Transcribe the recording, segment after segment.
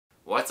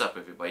What's up,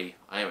 everybody?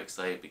 I am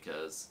excited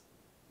because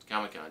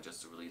Comic-Con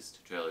just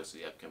released trailers for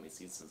the upcoming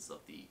seasons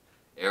of the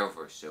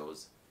Arrowverse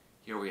shows.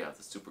 Here we have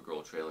the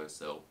Supergirl trailer,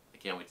 so I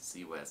can't wait to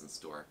see what has in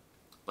store.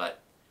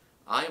 But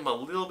I am a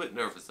little bit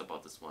nervous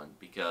about this one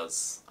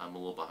because I'm a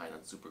little behind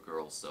on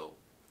Supergirl, so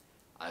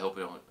I hope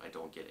I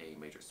don't get any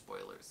major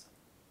spoilers.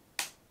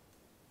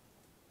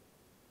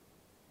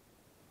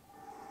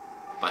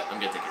 But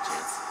I'm gonna take a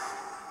chance.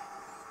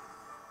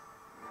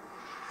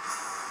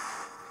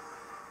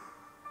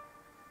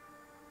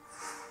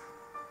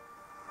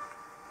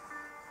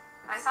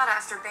 I thought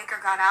after Baker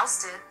got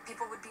ousted,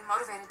 people would be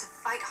motivated to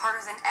fight harder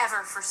than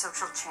ever for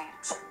social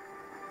change.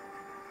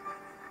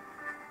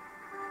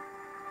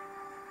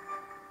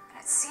 And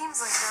it seems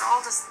like they're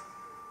all just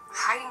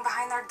hiding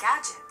behind their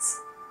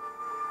gadgets.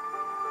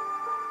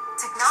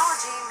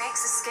 Technology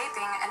makes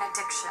escaping an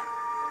addiction.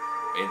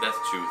 Ain't that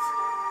the truth?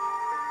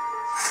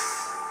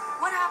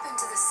 What happened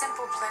to the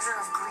simple pleasure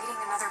of greeting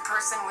another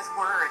person with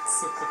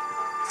words?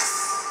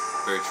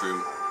 Very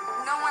true.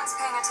 No one's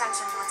paying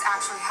attention to what's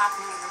actually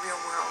happening in the real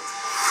world.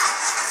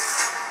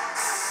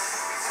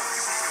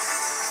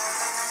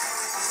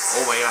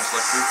 Oh my gosh,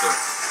 Lex Luthor.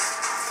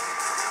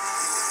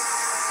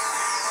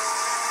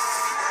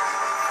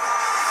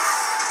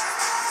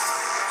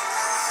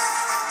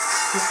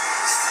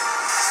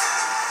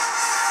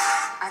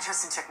 I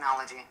trust in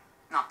technology,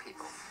 not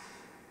people.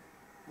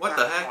 What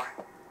the heck?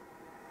 More.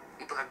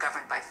 People are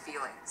governed by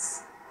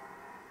feelings.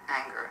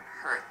 Anger,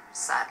 hurt,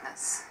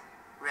 sadness,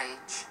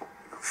 rage.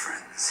 Your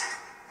friends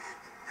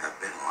have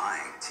been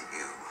lying to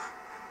you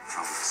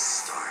from the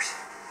start.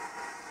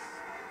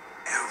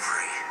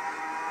 Every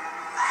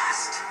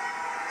last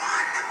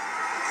one.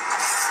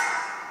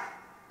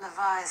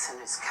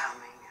 Leviathan is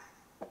coming.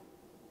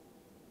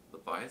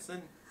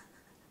 Leviathan?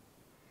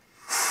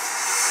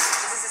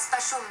 This is a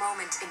special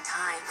moment in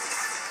time.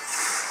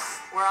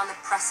 We're on the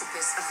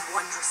precipice of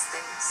wondrous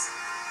things.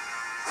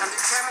 I'm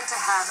determined to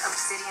have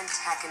Obsidian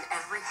tech in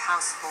every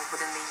household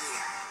within the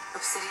year.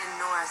 Obsidian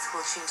North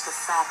will change the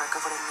fabric of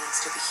what it means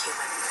to be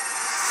human.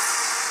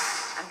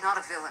 I'm not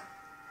a villain.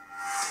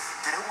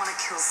 I don't want to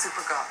kill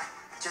Supergirl.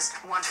 I just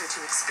want her to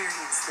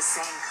experience the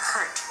same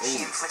hurt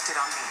she inflicted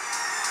on me.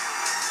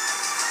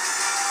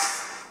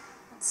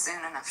 And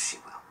soon enough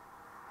she will.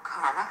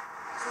 Kara?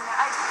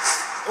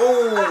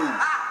 Oh!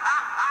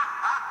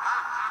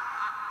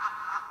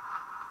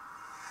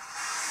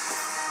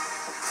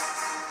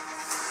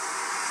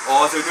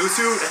 Oh, it's a new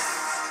suit!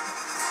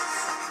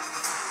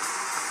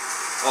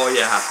 Oh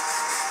yeah.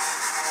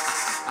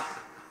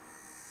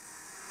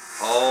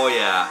 Oh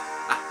yeah.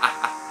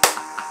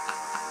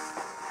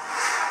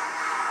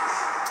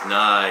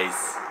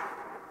 Nice.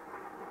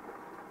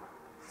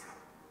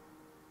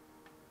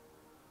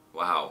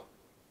 Wow.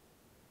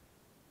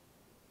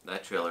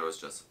 That trailer was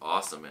just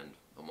awesome and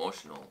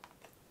emotional.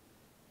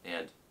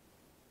 And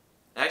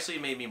actually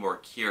made me more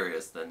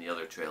curious than the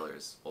other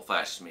trailers. Well,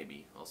 Flash made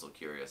me also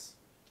curious.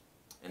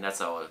 And that's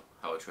how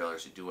a trailer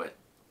should do it.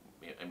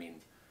 I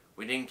mean,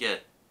 we didn't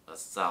get a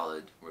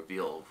solid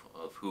reveal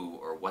of who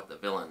or what the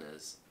villain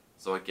is.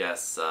 So I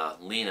guess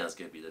Lena's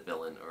going to be the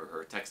villain, or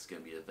her tech's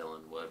going to be the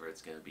villain, whatever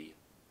it's going to be.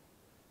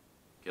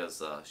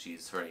 Because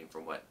she's hurting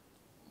from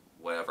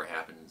whatever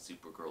happened in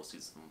Supergirl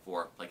Season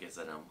 4. Like I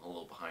said, I'm a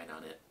little behind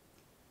on it.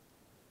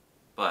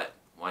 But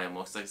what I'm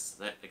most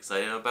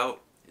excited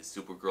about is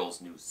Supergirl's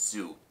new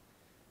suit.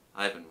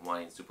 I've been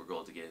wanting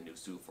Supergirl to get a new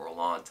suit for a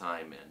long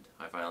time, and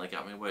I finally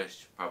got my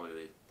wish,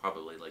 probably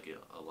like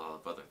a lot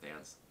of other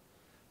fans.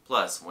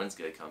 Plus, Wynn's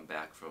going to come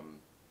back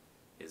from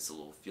his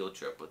little field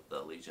trip with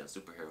the Legion of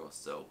Superheroes,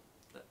 so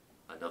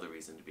another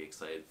reason to be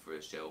excited for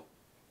the show.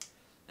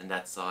 And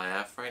that's all I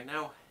have for right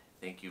now.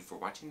 Thank you for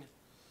watching.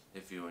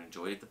 If you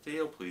enjoyed the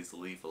video, please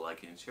leave a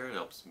like and share. It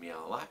helps me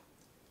out a lot.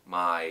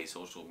 My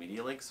social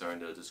media links are in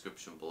the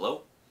description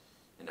below,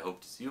 and I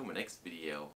hope to see you in my next video.